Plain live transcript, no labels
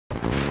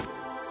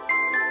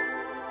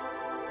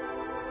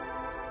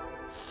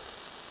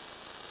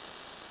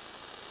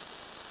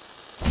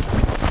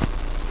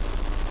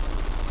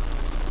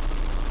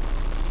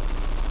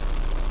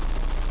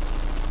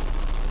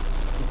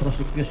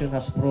prosecution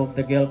has proved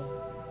the guilt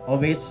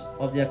of each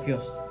of the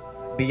accused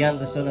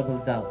beyond reasonable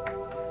doubt,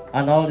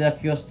 and all the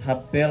accused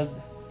have failed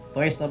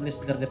to establish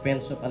their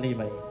defense of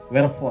alibi.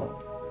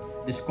 Wherefore,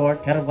 this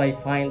court hereby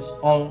finds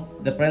all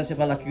the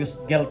principal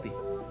accused guilty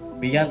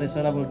beyond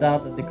reasonable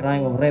doubt of the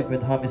crime of rape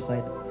with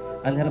homicide,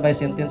 and hereby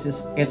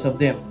sentences each of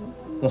them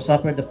to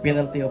suffer the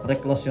penalty of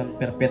reclusion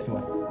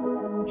perpetua.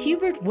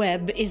 Hubert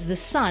Webb is the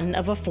son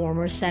of a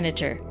former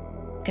senator,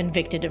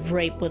 convicted of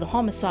rape with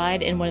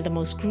homicide in one of the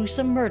most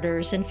gruesome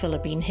murders in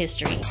Philippine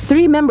history.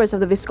 3 members of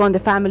the Vizcondes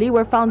family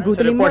were found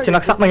brutally murdered.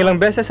 Sinaksak ng ilang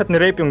beses at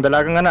ni-rape yung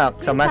dalagang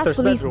anak sa master's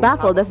bedroom. Police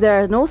baffled as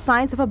there are no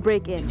signs of a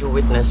break-in. Did you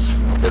witness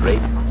the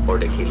rape or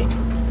the killing?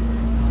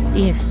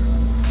 Yes,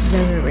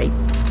 the rape.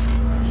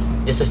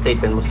 Diyan sa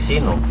statement mo,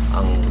 sino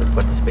ang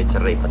nag-participate sa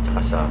rape at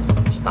saka sa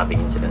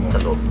stabbing incident sa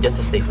loob? Diyan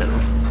sa statement mo?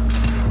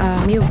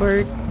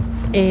 Hubert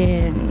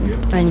and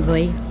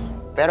Boy.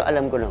 Pero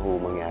alam ko na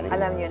mangyari.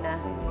 Alam nyo na.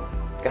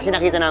 Kasi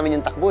nakita namin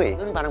yung takbo eh.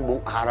 Doon parang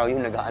buong araw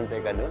yung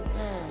nag-aantay ka doon.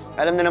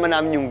 Alam na naman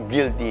namin yung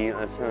guilty.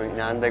 So,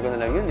 inaantay ko na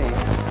lang yun eh.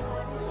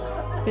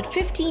 But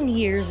 15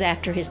 years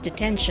after his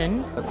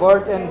detention, the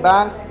court and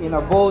bank, in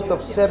a vote of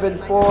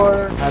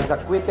 7-4, has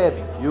acquitted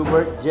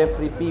Hubert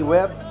Jeffrey P.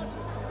 Webb.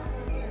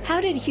 How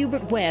did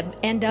Hubert Webb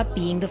end up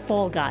being the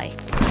fall guy?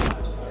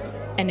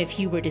 And if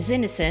Hubert is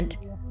innocent,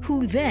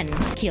 who then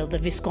killed the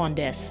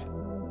Vizcondes?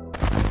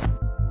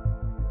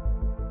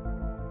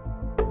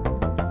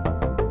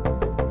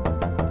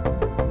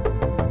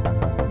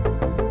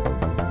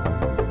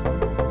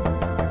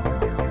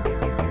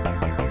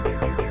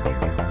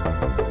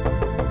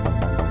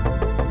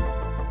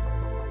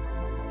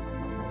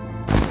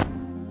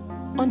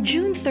 On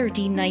June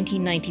 30,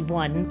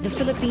 1991, the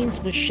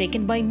Philippines was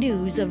shaken by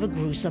news of a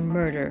gruesome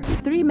murder.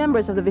 3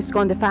 members of the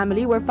Vizcondes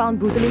family were found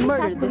brutally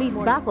murdered. Police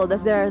baffled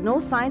as there are no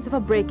signs of a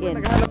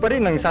break-in. Naghahanap pa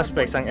rin ng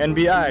suspects ang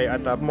NBI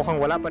at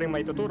mukhang wala pa rin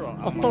maituturo.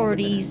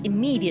 Authorities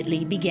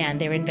immediately began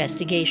their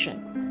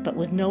investigation. But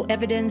with no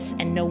evidence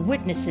and no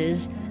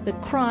witnesses, the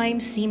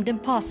crime seemed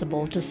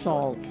impossible to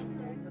solve.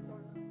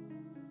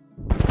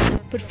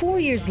 But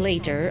 4 years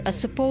later, a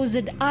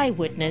supposed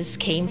eyewitness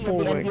came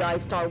forward. The NBI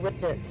star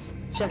witness,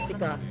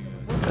 Jessica.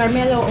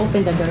 Carmelo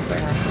opened the door for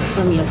us,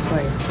 for me of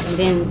course, and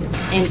then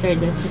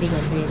entered the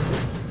 300.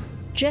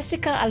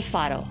 Jessica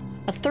Alfaro,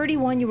 a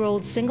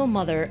 31-year-old single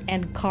mother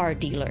and car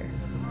dealer.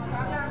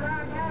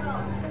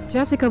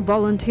 Jessica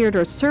volunteered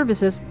her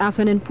services as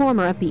an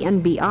informer at the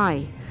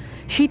NBI.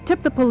 She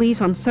tipped the police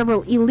on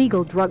several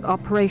illegal drug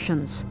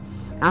operations.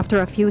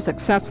 After a few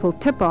successful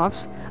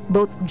tip-offs,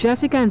 both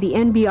Jessica and the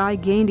NBI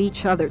gained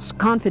each other's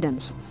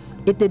confidence.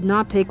 It did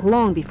not take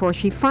long before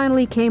she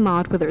finally came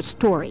out with her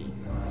story.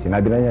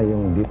 Sinabi na niya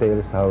yung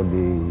details how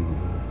the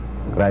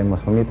crime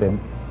was committed.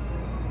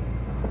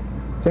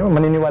 Sino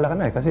maniniwala ka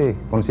na eh, kasi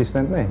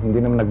consistent na eh, hindi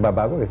naman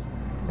nagbabago eh.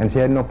 And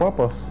she had no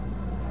purpose.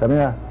 Sabi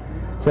niya,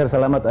 "Sir,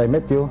 salamat I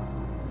met you."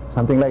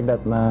 Something like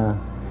that na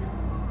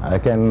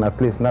I can at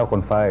least now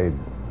confide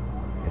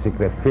a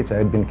secret which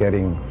I had been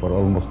carrying for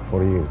almost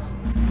 4 years.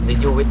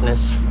 Did you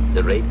witness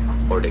the rape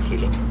or the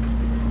killing?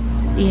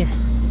 Yes,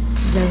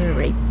 the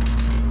rape.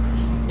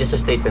 Diyan sa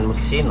statement mo,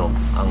 sino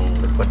ang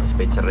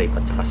nag-participate sa rape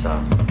at saka sa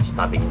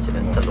stabbing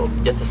incident sa loob?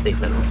 Diyan sa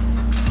statement mo?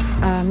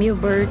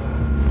 Hubert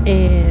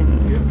and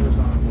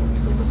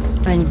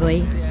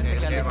Boy.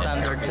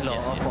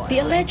 The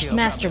alleged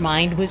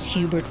mastermind was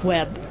Hubert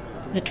Webb,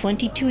 the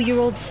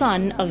 22-year-old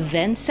son of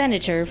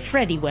then-Senator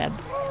Freddie Webb.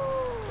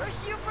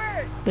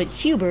 But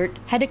Hubert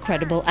had a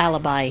credible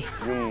alibi.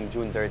 Yung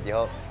June 30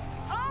 ho,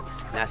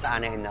 nasa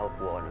Anaheim na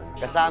po ako nun.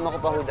 Kasama ko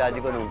pa ho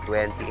daddy ko nung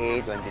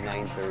 28,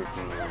 29,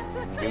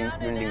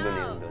 30. Yung linggo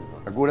na yun doon.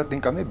 Nagulat din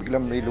kami,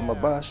 biglang may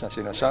lumabas na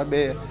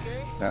sinasabi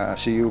na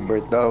si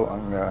Hubert daw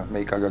ang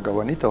may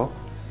kagagawa nito.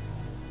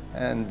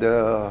 And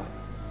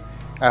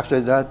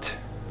after that,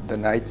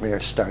 the nightmare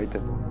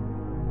started.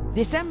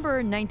 December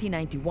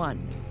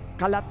 1991.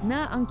 Kalat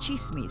na ang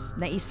chismis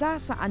na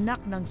isa sa anak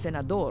ng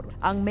senador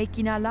ang may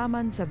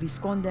kinalaman sa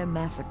Vizcondes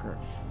Massacre.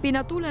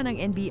 Pinatulan ng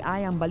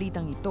NBI ang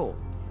balitang ito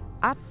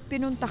at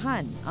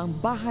pinuntahan ang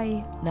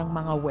bahay ng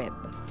mga Webb.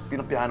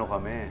 Pinapiano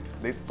kami.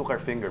 They took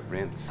our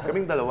fingerprints.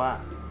 Kaming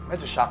dalawa.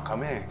 Medyo shock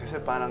kami kasi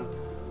parang,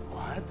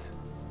 what?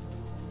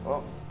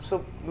 Oh,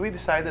 so we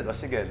decided,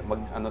 sige,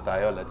 mag-ano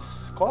tayo,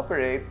 let's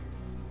cooperate.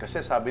 Kasi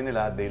sabi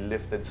nila, they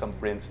lifted some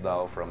prints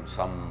daw from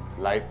some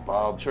light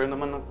bulb. Sure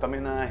naman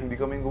kami na hindi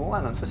kami gumawa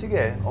nun. So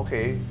sige,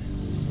 okay.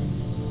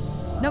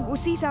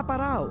 Nag-usisa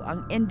pa raw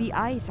ang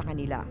NBI sa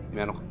kanila.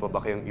 Meron pa ba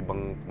kayong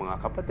ibang mga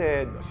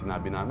kapatid?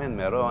 Sinabi namin,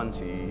 meron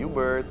si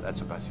Hubert at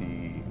saka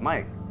si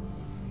Mike.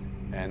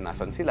 And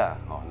nasan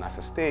sila? Oh,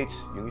 nasa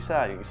States. Yung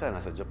isa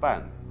nasa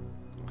Japan.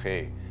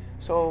 Okay.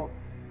 So,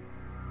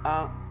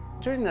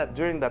 during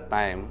that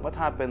time, what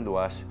happened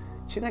was,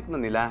 chinek na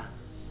nila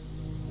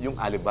yung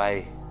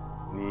alibi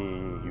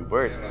ni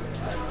Hubert.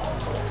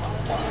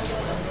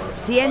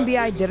 Si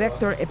NBI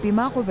Director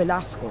Epimaco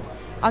Velasco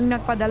ang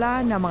nagpadala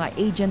ng mga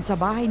agent sa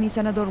bahay ni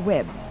Senador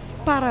Webb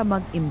para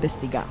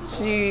mag-imbestiga.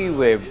 Si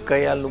Webb,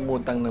 kaya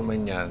lumutang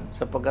naman yan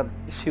sapagkat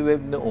si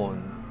Webb noon,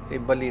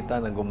 balita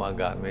na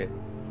gumagamit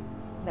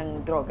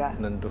ng droga.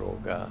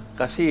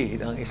 Kasi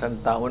ang isang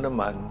tao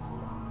naman,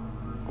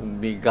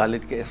 kung may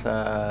galit kayo sa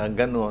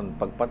ganon,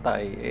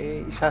 pagpatay,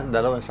 isa,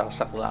 dalawang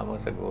saksak lamang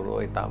siguro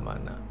ay tama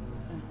na.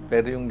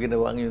 Pero yung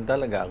ginawa yun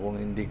talaga,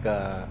 kung hindi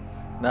ka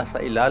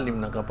nasa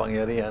ilalim ng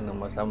kapangyarihan ng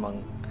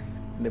masamang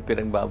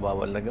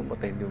pinagbabawal na gamot,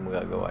 hindi mo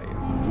magagawa yun.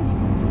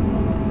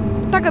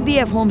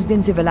 Taga-BF Homes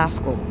din si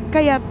Velasco,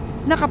 kaya't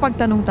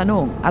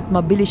nakapagtanong-tanong at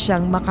mabilis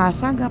siyang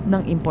makasagap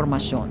ng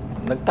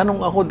impormasyon. Nagtanong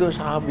ako doon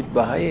sa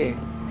kapitbahay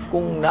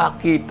kung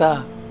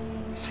nakita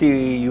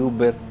si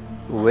Hubert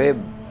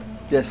Webb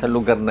diyan sa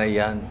lugar na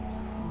yan,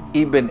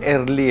 even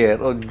earlier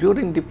or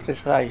during the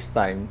precise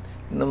time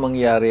na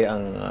mangyari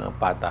ang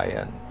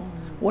patayan.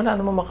 Wala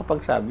namang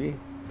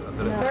makapagsabi.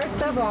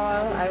 First of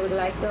all, I would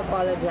like to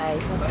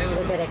apologize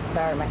to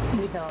Director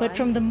Maquito. But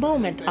from the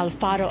moment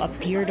Alfaro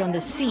appeared on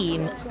the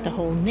scene, the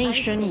whole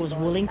nation was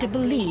willing to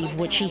believe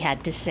what she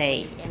had to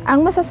say.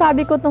 Ang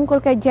masasabi ko tungkol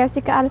kay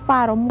Jessica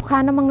Alfaro, mukha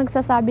namang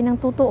nagsasabi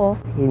ng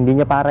totoo. Hindi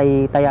niya para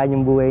itayaan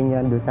yung buhay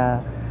niya doon sa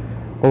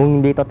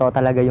kung hindi totoo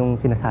talaga yung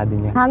sinasabi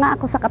niya. Hanga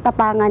ako sa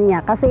katapangan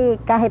niya kasi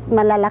kahit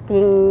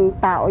malalaking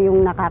tao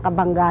yung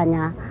nakakabangga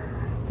niya,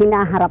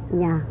 hinaharap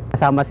niya.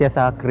 Kasama siya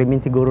sa krimen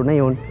siguro na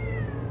yun.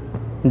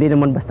 Hindi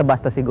naman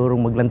basta-basta siguro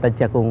maglantad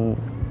siya kung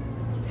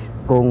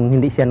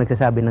hindi siya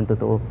nagsasabi ng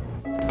totoo.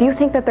 Do you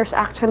think that there's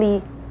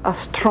actually a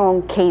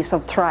strong case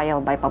of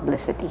trial by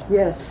publicity?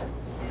 Yes.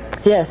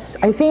 Yes.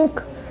 I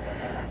think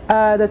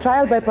the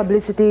trial by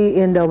publicity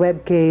in the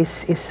Webb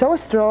case is so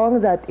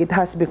strong that it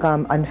has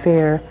become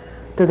unfair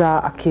to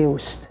the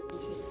accused.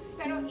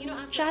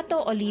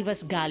 Chato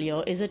Olivas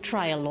Gallo is a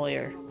trial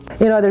lawyer.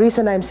 You know, the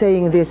reason I'm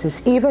saying this is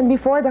even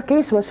before the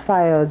case was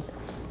filed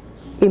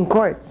in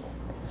court,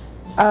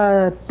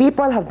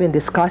 people have been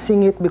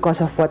discussing it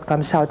because of what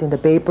comes out in the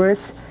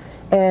papers,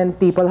 and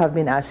people have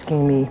been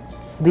asking me,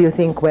 do you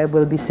think Webb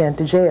will be sent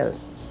to jail?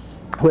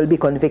 Will be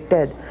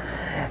convicted?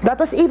 That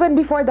was even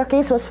before the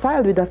case was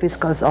filed with the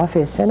fiscal's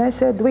office. And I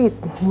said, wait,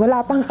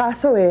 wala pang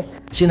kaso eh.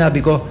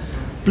 Sinabi ko,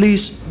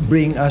 please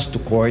bring us to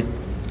court.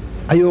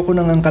 Ayoko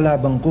nang ang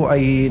kalabang ko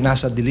ay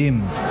nasa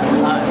dilim.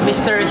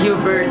 Mr.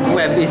 Hubert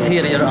Webb is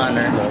here, Your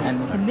Honor.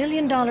 The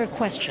million-dollar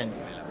question.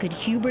 Could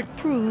Hubert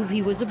prove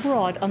he was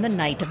abroad on the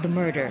night of the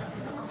murder?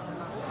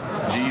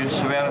 Do you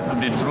swear to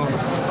the truth,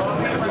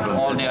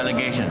 all the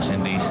allegations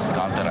in this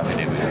counter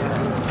affidavit?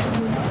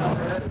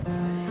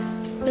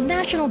 The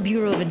National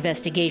Bureau of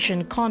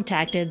Investigation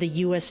contacted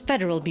the U.S.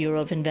 Federal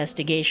Bureau of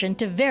Investigation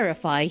to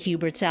verify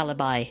Hubert's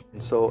alibi.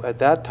 So at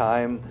that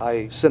time,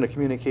 I sent a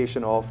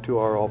communication off to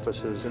our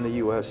offices in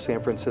the U.S., San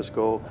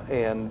Francisco,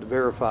 and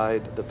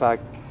verified the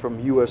fact from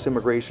U.S.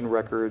 immigration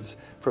records,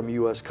 from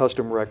U.S.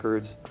 custom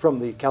records, from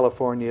the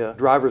California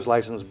Driver's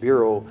License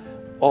Bureau,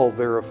 all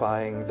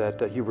verifying that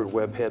Hubert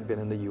Webb had been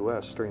in the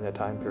U.S. during that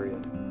time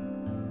period.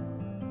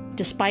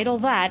 Despite all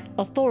that,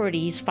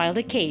 authorities filed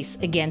a case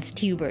against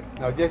Hubert.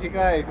 Now,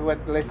 Jessica, if you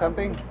want to say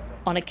something?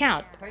 On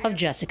account of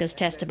Jessica's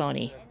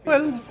testimony.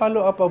 Well,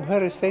 follow-up of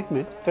her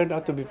statement turned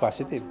out to be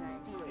positive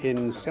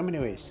in so many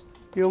ways.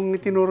 Yung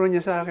tinuro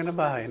niya sa akin na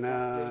bahay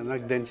na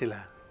nag-den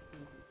sila,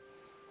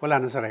 wala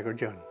na sa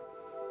record yun.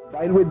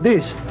 Dahil with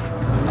this,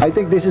 I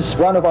think this is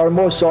one of our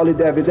most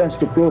solid evidence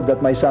to prove that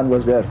my son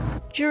was there.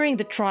 During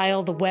the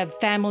trial, the Webb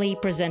family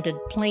presented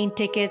plane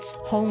tickets,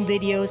 home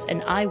videos,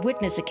 and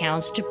eyewitness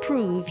accounts to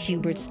prove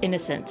Hubert's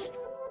innocence.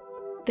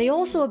 They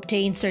also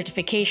obtained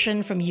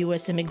certification from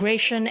U.S.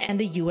 Immigration and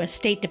the U.S.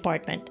 State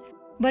Department,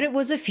 but it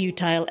was a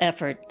futile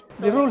effort.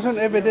 The rules on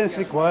evidence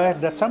require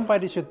that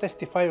somebody should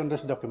testify on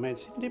those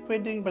documents. Hindi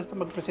pwedeng basta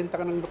magpresenta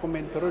ka ng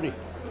dokumento ron eh.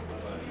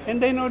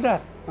 And I know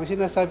that. Ang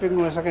sinasabi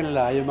ko sa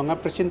kanila, yung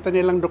mga presenta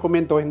nilang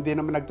dokumento, hindi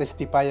naman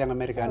nag-testify ang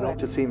Amerikano.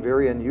 It seemed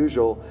very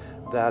unusual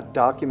that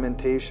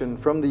documentation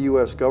from the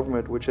U.S.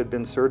 government, which had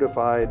been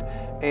certified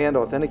and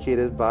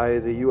authenticated by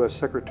the U.S.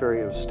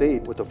 Secretary of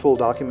State, with the full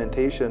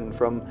documentation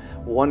from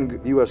one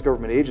U.S.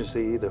 government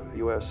agency, the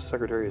U.S.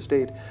 Secretary of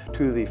State,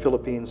 to the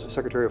Philippines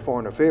Secretary of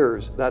Foreign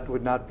Affairs, that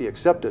would not be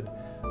accepted.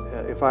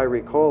 If I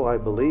recall, I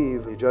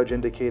believe the judge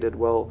indicated,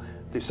 well,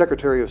 the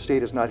Secretary of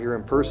State is not here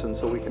in person,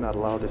 so we cannot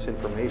allow this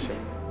information.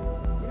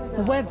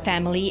 The Webb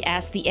family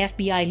asked the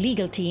FBI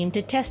legal team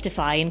to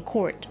testify in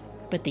court,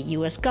 but the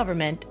U.S.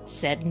 government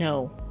said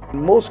no.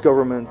 Most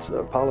government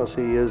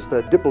policy is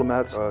that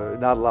diplomats are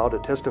not allowed to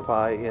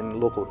testify in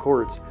local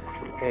courts.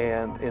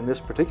 And in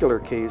this particular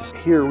case,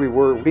 here we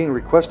were being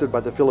requested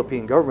by the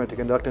Philippine government to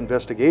conduct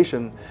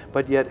investigation,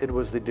 but yet it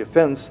was the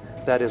defense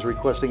that is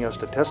requesting us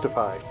to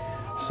testify.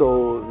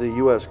 So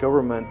the U.S.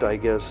 government, I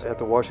guess, at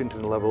the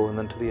Washington level and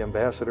then to the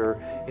ambassador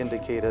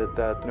indicated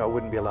that I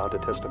wouldn't be allowed to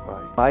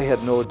testify. I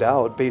had no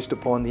doubt, based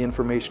upon the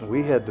information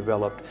we had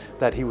developed,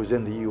 that he was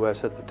in the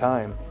U.S. at the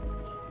time.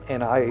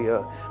 And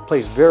I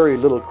placed very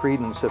little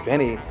credence, if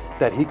any,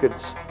 that he could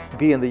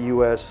be in the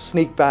U.S.,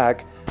 sneak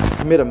back,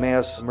 commit a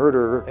mass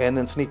murder, and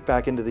then sneak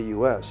back into the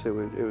U.S. It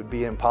would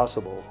be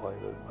impossible,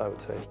 I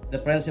would say. The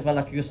principal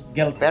accused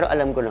guilty. Pero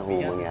alam ko na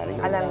kung mangyari.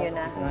 Alam nyo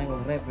na.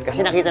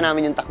 Kasi nakita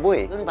namin yung takbo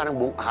eh. Doon parang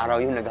buong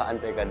araw yung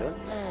nag-aantay ka doon.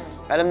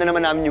 Alam na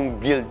naman namin yung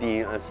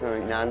guilty, so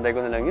inaantay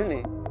ko na lang yun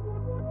eh.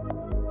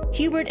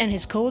 Hubert and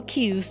his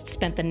co-accused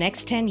spent the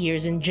next 10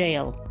 years in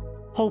jail,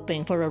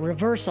 hoping for a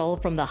reversal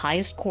from the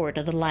highest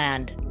court of the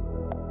land.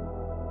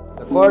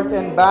 The court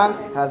and bank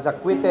has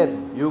acquitted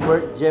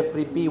Hubert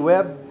Jeffrey P.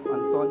 Webb,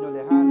 Antonio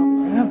Lejano.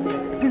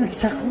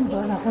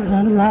 Pinagsakuban ako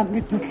ng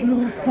langit at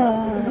lupa.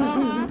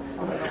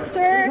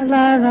 Sir!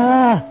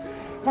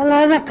 Wala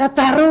na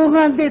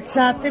katarungan dito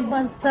sa ating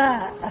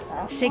bansa.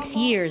 6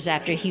 years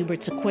after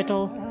Hubert's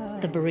acquittal,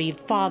 the bereaved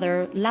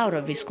father,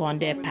 Laura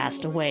Vizconde,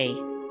 passed away.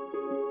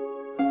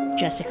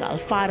 Jessica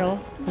Alfaro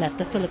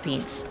left the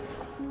Philippines,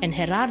 and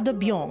Gerardo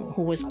Byong,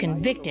 who was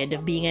convicted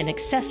of being an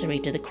accessory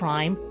to the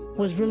crime,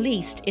 was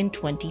released in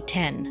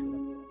 2010.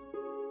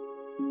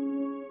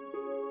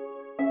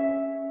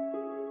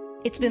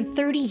 It's been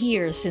 30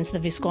 years since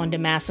the Vizconde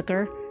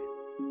massacre,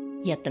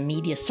 yet the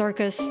media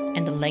circus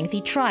and the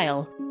lengthy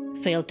trial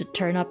failed to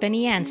turn up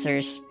any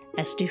answers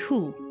as to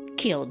who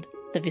killed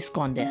the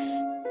Vizcondes.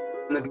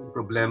 Naging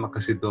problema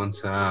kasi doon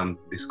sa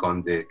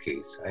Vizconde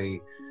case ay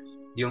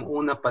yung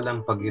una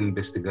palang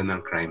pag-imbestiga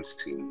ng crime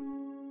scene.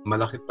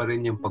 Malaki pa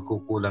rin yung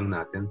pagkukulang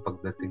natin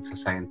pagdating sa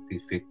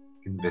scientific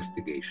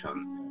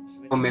investigation.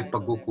 Kung may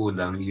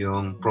pagkukulang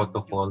yung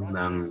protocol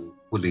ng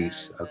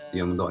police at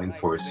yung law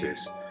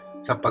enforcers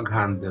sa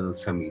pag-handle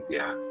sa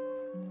media.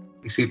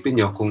 Isipin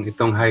nyo kung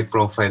itong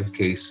high-profile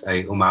case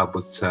ay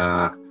umabot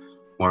sa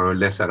more or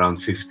less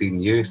around 15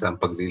 years ang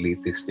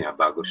paglilitis niya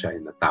bago siya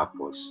ay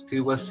natapos.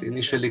 He was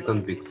initially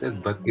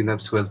convicted but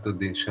inabsuelto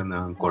din siya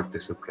ng Korte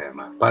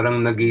Suprema.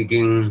 Parang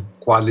nagiging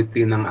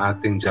quality ng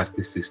ating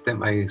justice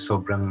system ay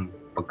sobrang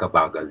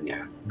pagkabagal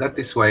niya. That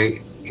is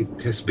why it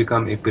has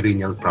become a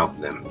perennial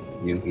problem,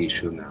 yung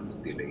issue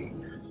ng delay.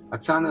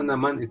 At sana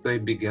naman ito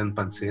ay bigyan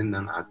pansin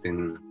ng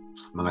ating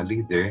mga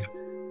leader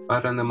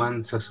para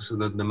naman sa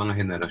susunod na mga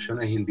henerasyon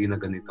ay hindi na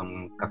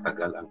ganitong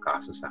katagal ang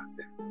kaso sa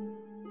atin.